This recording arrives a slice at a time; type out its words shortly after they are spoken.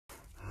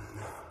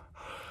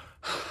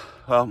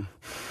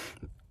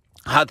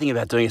hard thing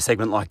about doing a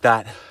segment like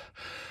that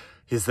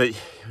is that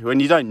when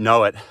you don't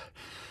know it,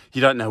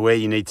 you don't know where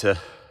you need to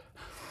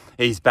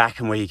ease back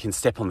and where you can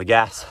step on the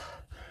gas.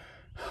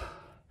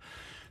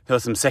 There were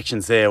some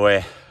sections there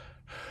where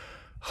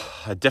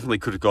I definitely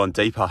could have gone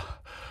deeper,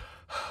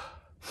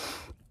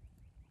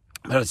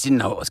 but I just didn't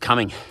know what was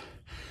coming.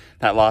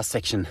 That last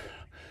section,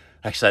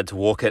 I actually had to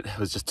walk it. It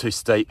was just too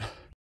steep.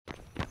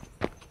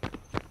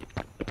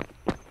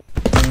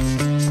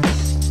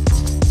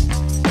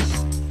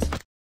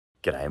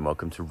 G'day and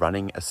welcome to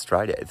Running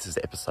Australia. This is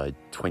episode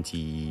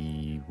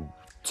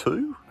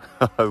 22,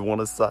 I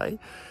want to say.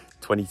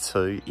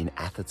 22 in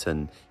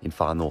Atherton in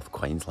Far North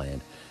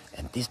Queensland.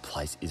 And this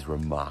place is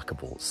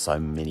remarkable. So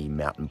many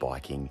mountain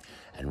biking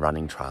and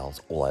running trails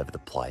all over the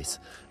place.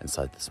 And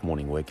so this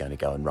morning we're going to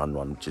go and run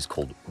one which is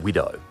called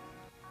Widow.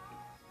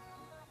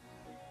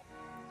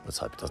 Let's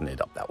hope it doesn't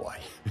end up that way.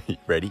 You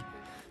ready?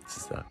 This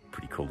is a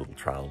pretty cool little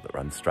trail that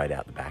runs straight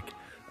out the back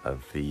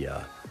of the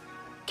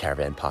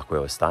caravan park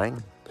where we're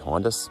staying,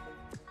 behind us.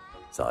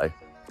 So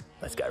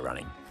let's go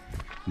running.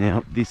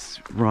 Now this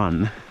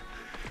run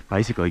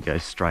basically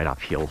goes straight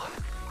uphill.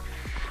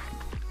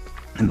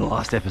 In the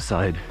last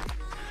episode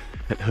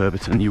at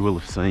Herberton you will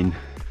have seen,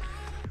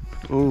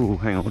 oh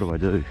hang on, what do I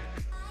do?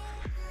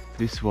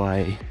 This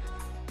way,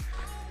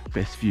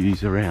 best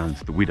views around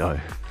the Widow.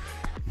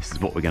 This is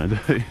what we're going to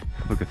do.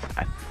 Look at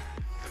that.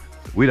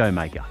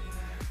 Widowmaker.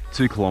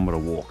 2 kilometre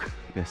walk.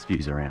 Best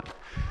views around.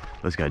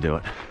 Let's go do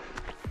it.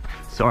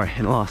 Sorry,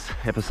 in the last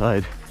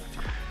episode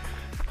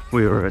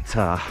we were at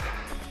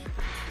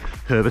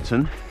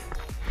Herberton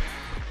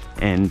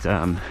and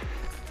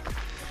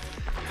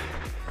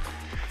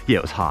yeah,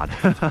 it was hard.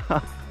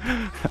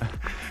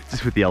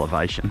 Just with the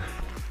elevation.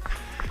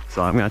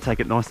 So I'm going to take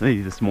it nice and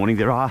easy this morning.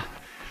 There are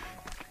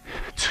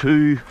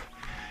 2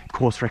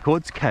 course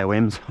records,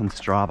 KOMs on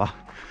Strava,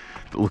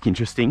 that look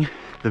interesting.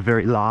 The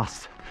very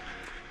last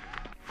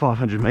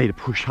 500 metre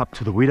push up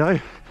to the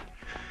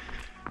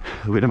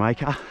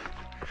Widowmaker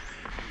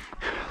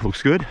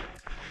looks good.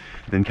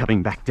 Then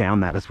coming back down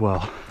that as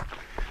well.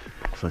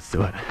 So let's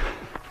do it.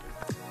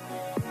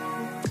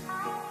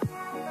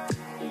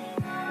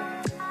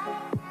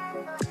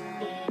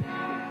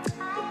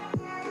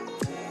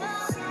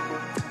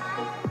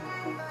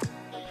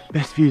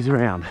 Best views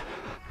around.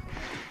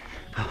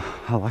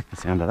 I like the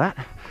sound of that.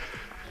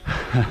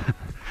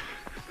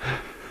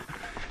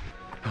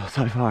 Oh,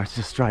 so far it's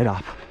just straight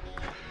up.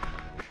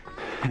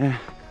 Yeah.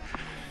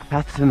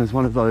 Atherton is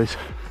one of those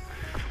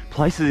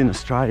places in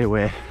Australia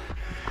where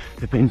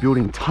they've been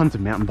building tons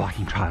of mountain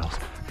biking trails.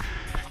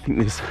 I think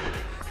there's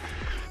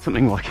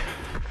something like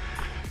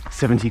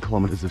 70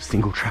 kilometres of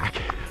single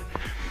track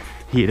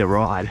here to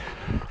ride.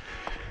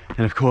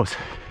 And of course,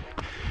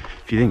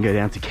 if you then go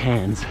down to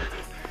Cairns,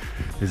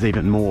 there's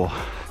even more.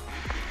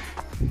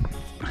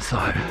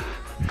 So,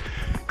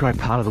 great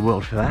part of the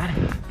world for that.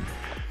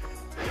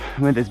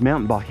 When there's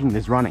mountain biking,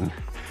 there's running.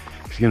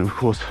 Because you're going to, of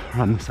course,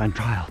 run the same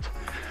trails.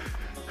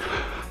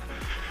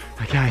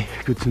 Okay,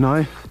 good to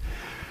know.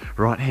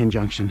 Right-hand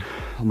junction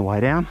on the way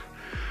down.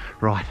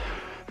 Right.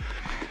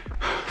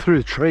 Through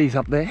the trees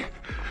up there.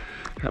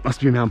 That must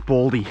be Mount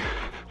Baldy.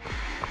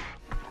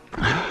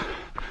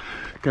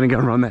 Gonna go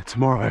and run that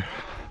tomorrow.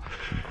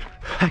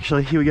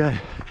 Actually, here we go.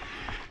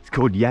 It's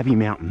called Yabby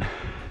Mountain.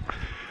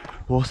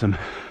 Awesome.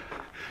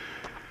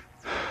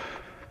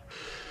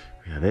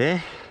 We are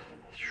there.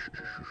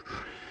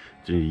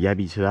 Do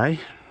Yabby today.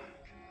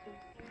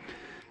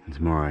 And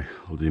tomorrow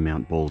we'll do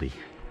Mount Baldy.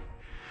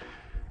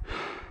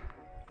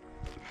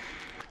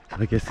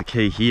 I guess the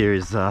key here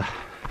is I'm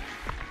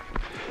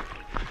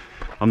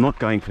not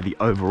going for the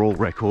overall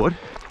record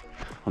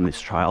on this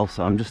trail,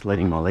 so I'm just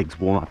letting my legs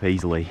warm up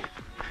easily,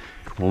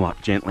 warm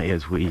up gently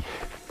as we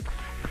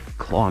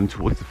climb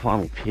towards the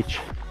final pitch.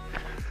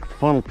 The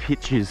final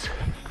pitch is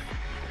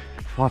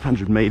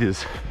 500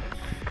 metres,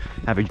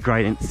 average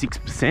gradient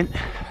 6%.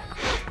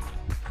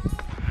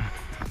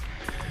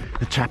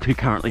 The chap who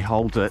currently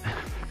holds it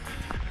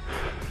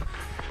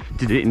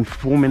did it in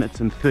 4 minutes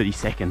and 30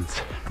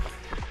 seconds.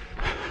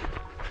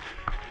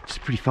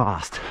 Just pretty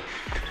fast.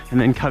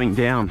 And then coming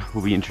down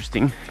will be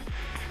interesting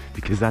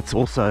because that's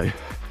also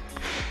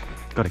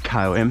got a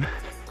KOM,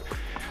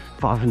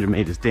 500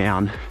 metres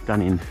down,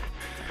 done in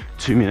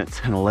 2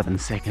 minutes and 11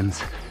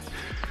 seconds.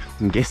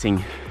 I'm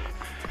guessing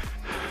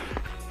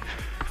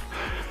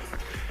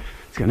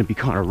it's going to be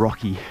kind of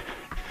rocky,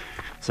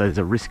 so there's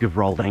a risk of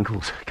rolled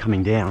ankles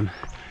coming down.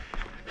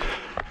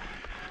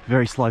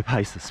 Very slow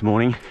pace this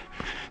morning,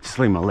 just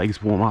letting my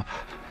legs warm up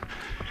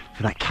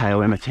for that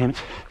KOM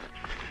attempt.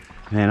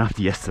 And then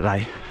after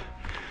yesterday,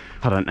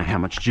 I don't know how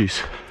much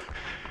juice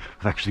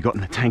I've actually got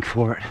in the tank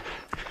for it.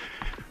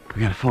 We're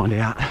going to find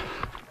out.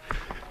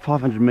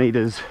 500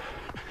 metres,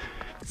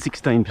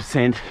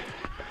 16%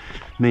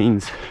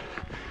 means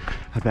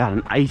about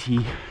an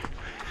 80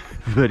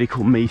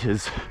 vertical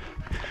metres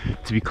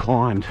to be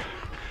climbed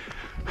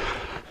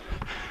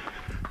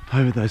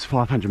over those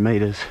 500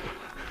 metres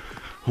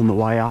on the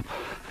way up.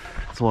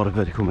 It's a lot of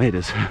vertical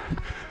metres,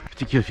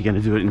 particularly if you're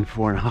going to do it in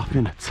 4.5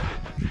 minutes.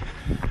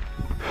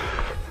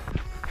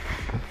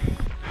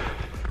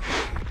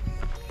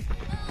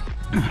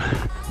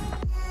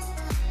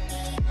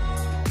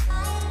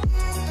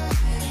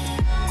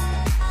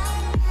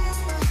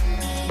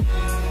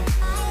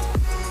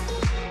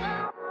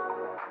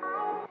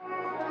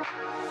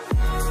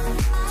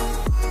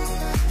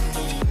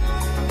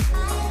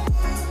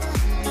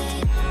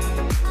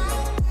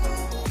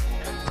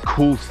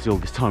 Cool still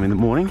this time in the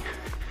morning.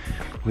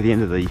 We're the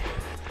end of the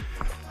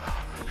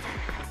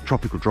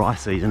tropical dry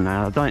season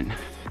now. They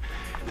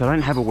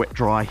don't have a wet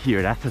dry here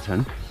at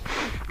Atherton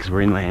because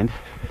we're inland,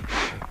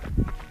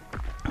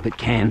 but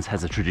Cairns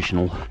has a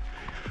traditional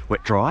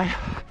wet dry.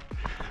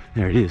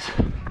 There it is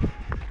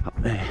up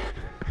there.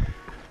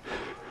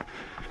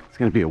 It's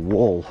going to be a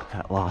wall,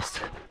 that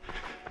last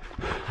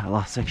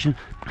section.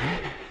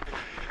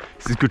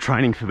 This is good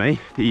training for me.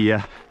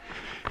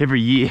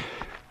 Every year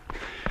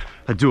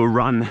I do a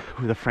run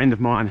with a friend of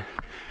mine,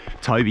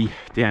 Toby,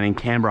 down in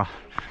Canberra,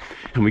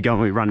 and we go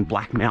and we run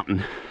Black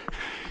Mountain.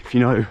 If you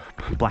know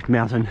Black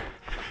Mountain,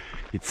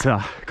 it's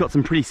got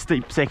some pretty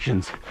steep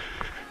sections.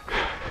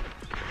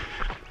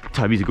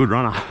 Toby's a good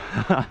runner.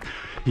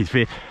 He's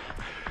fit.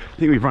 I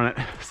think we've run it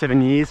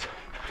 7 years.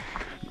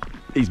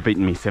 He's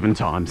beaten me 7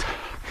 times.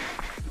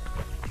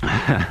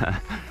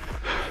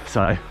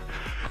 So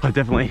I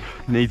definitely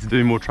need to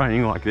do more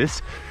training like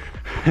this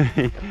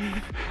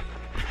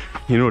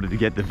in order to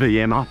get the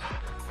VM up,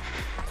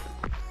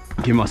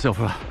 give myself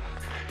a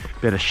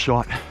better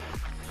shot.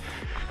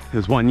 There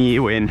was one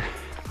year when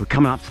we're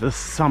coming up to the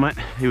summit,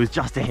 he was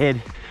just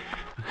ahead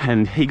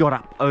and he got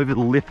up over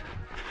the lip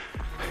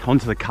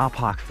onto the car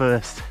park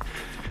first,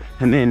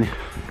 and then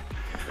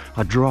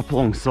I drew up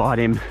alongside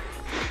him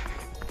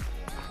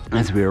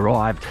as we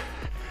arrived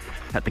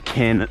at the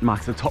cairn that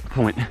marks the top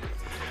point.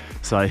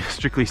 So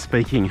strictly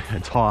speaking, a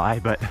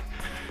tie, but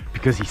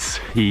because he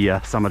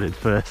summited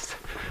first.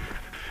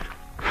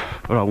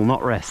 But I will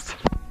not rest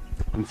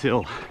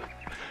until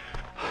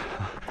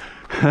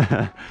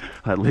I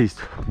at least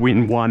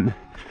win one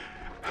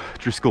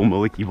Driscoll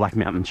Maliki Black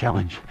Mountain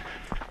Challenge.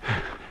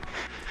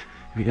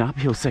 We got an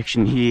uphill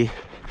section here,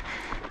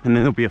 and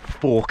then there'll be a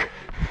fork.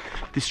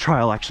 This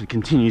trail actually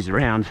continues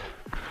around,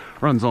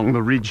 runs along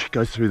the ridge,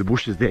 goes through the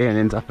bushes there, and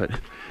ends up at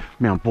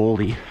Mount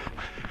Baldy.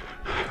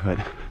 But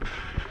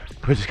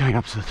we're just going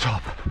up to the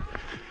top,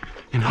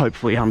 and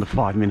hopefully under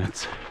 5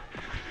 minutes.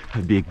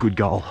 That'd be a good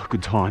goal, a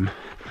good time.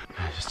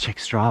 Just check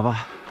Strava,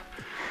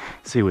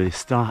 see where this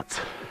starts,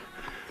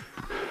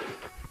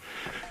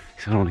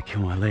 because I don't want to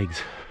kill my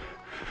legs.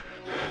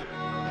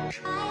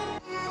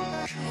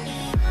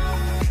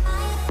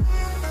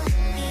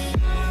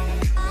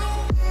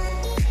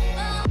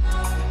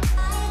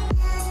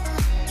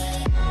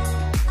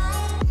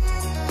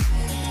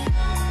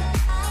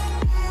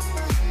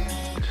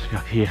 Just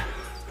up here,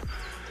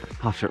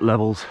 after it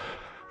levels,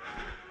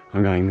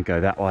 I'm going to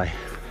go that way.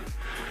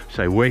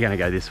 So we're going to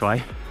go this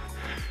way.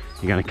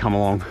 You're going to come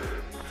along,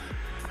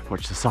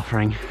 watch the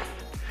suffering.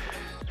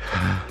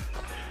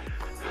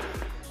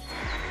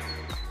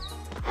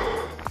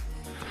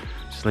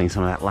 Just letting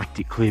some of that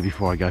lactic clear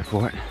before I go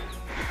for it.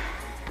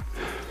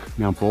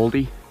 Mount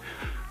Baldy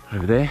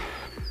over there.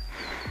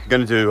 I'm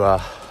going to do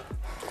an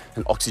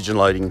oxygen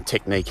loading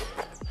technique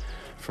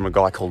from a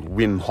guy called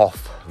Wim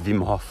Hof,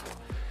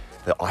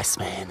 the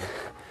Iceman.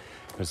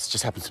 It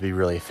just happens to be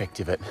really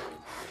effective at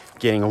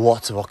getting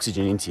lots of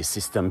oxygen into your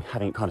system,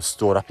 having it kind of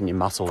stored up in your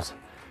muscles.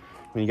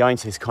 When you go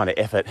into this kind of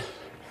effort,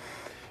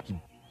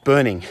 you're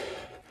burning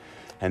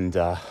and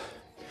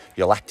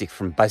you're lactic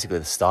from basically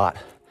the start.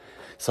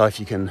 So if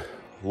you can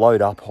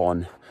load up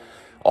on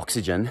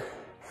oxygen,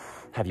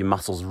 have your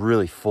muscles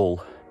really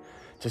full,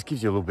 just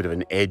gives you a little bit of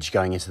an edge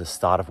going into the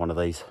start of one of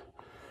these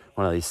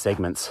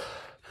segments.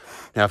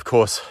 Now, of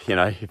course, you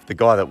know, if the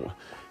guy that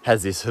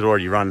has this had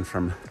already run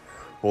from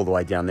all the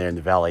way down there in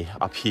the valley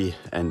up here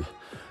and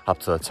up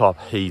to the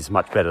top, he's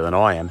much better than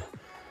I am.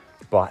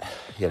 But,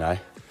 you know,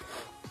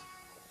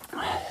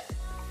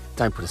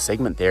 don't put a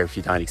segment there if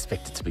you don't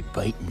expect it to be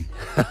beaten.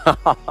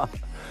 All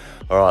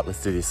right,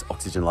 let's do this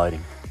oxygen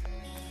loading.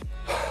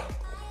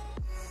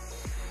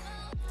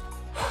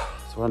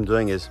 So what I'm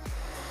doing is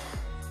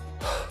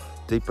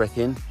deep breath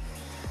in,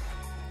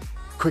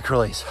 quick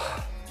release.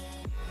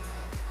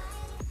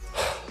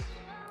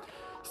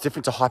 It's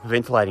different to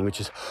hyperventilating,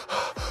 which is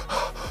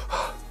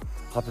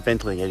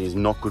hyperventilating is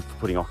not good for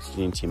putting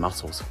oxygen into your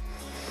muscles.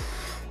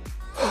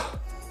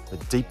 A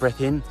deep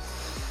breath in,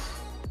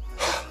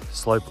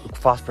 slow,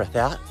 fast breath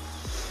out,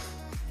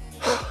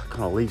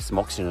 kind of leaves some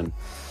oxygen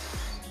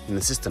in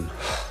the system.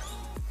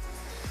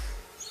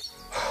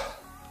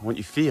 What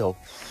you feel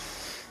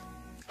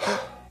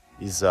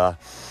is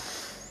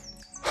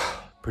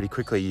pretty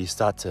quickly you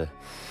start to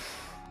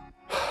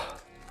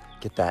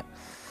get that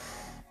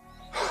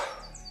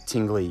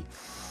tingly,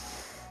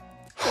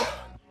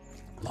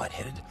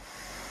 lightheaded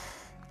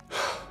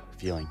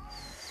feeling.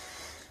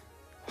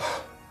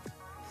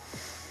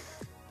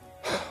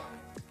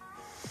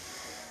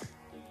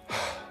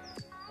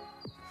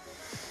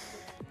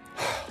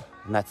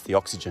 And that's the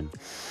oxygen.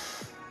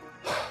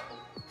 A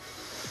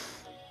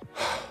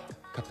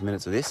couple of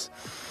minutes of this.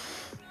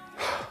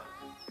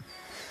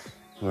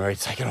 We're ready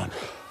to take it on.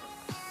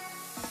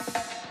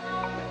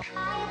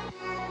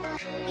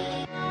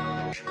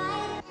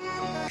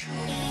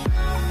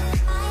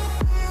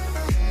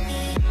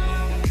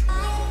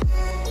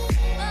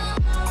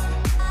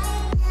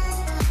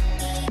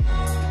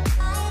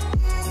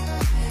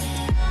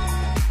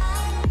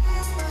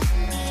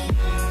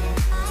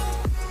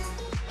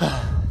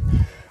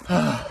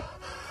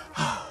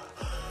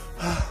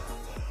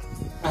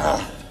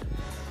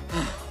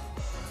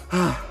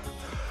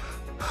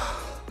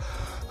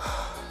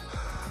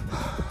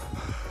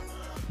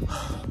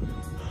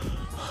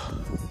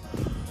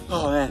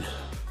 Oh man.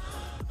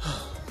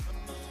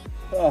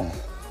 Oh.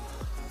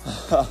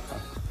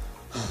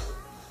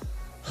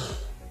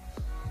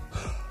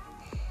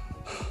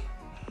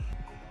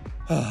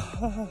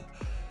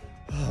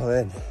 Oh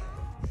man.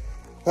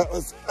 That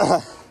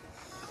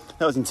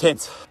was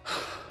intense.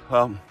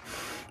 Well,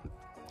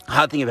 the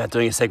hard thing about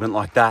doing a segment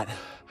like that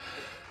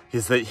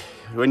is that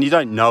when you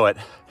don't know it,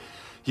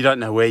 you don't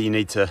know where you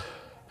need to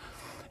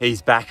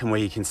ease back and where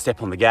you can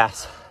step on the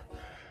gas.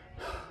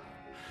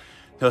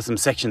 There were some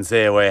sections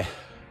there where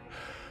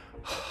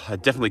I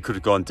definitely could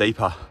have gone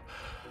deeper,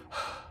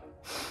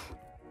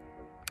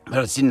 but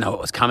I just didn't know what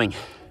was coming.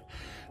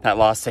 That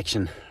last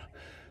section,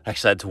 I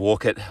actually had to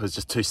walk it. It was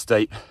just too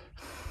steep.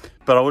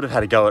 But I would have had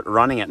to go at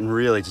running it and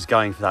really just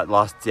going for that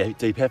last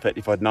deep effort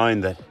if I'd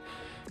known that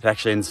it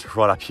actually ends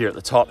right up here at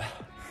the top.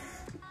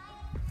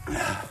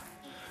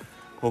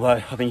 Although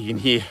I think you can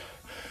hear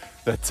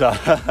that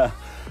I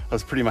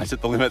was pretty much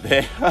at the limit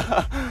there.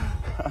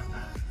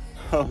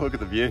 Oh, look at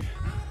the view.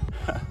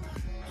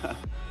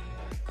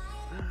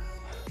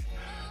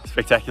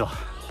 Spectacular.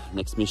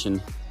 Next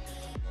mission,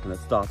 and it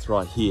starts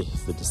right here,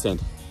 is the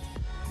descent.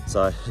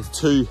 So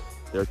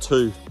there are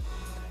two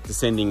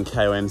descending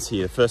KOMs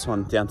here. The first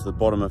one down to the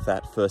bottom of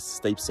that first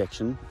steep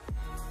section.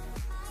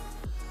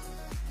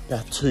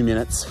 About 2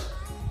 minutes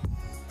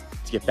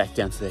to get back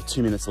down to there,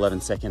 2 minutes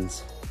 11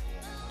 seconds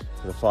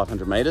for the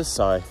 500 meters.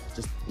 So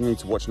just you need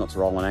to watch not to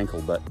roll an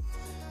ankle, but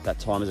that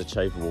time is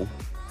achievable.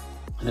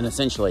 And then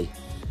essentially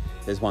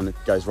there's one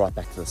that goes right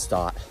back to the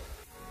start,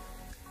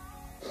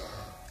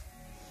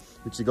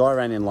 which the guy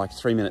ran in like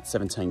 3 minutes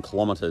 17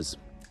 kilometers.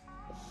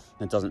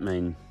 That doesn't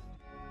mean,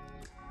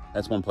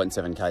 that's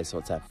 1.7k, so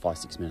it's at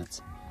 5-6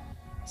 minutes.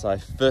 So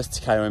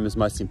first KOM is the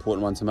most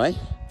important one to me,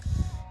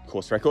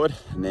 course record,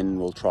 and then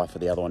we'll try for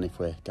the other one if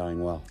we're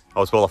going well. I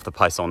was well off the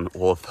pace on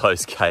all of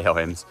those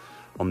KOMs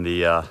on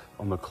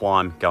the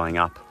climb going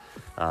up.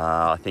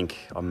 I think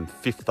I'm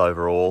 5th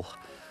overall.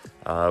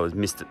 I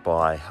missed it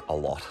by a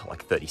lot,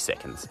 like 30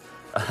 seconds.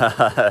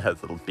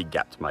 That's a big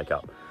gap to make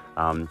up.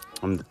 On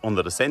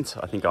the descent,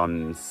 I think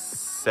I'm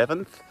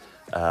 7th.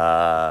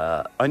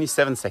 Only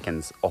 7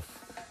 seconds off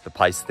the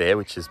pace there,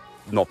 which is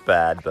not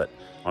bad, but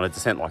on a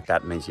descent like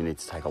that, it means you need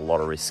to take a lot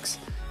of risks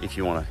if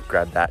you want to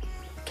grab that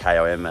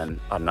KOM. And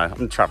I don't know,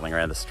 I'm traveling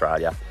around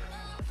Australia.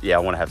 Yeah, I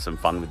want to have some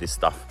fun with this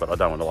stuff, but I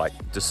don't want to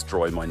like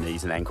destroy my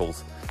knees and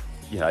ankles,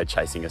 you know,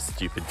 chasing a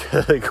stupid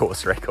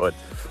course record.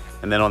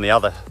 And then on the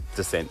other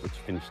descent, which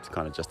finished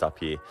kind of just up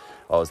here,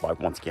 I was like,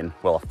 once again,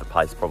 well off the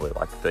pace, probably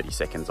like 30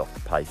 seconds off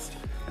the pace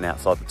and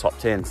outside the top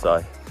 10.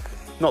 So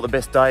not the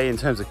best day in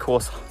terms of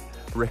course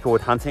record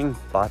hunting,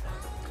 but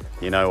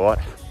you know what?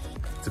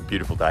 It's a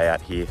beautiful day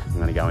out here. I'm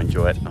gonna go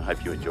enjoy it, and I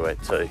hope you enjoy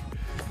it too.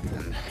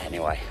 And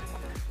anyway,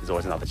 there's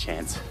always another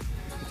chance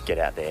to get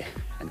out there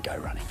and go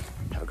running.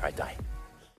 Have a great day.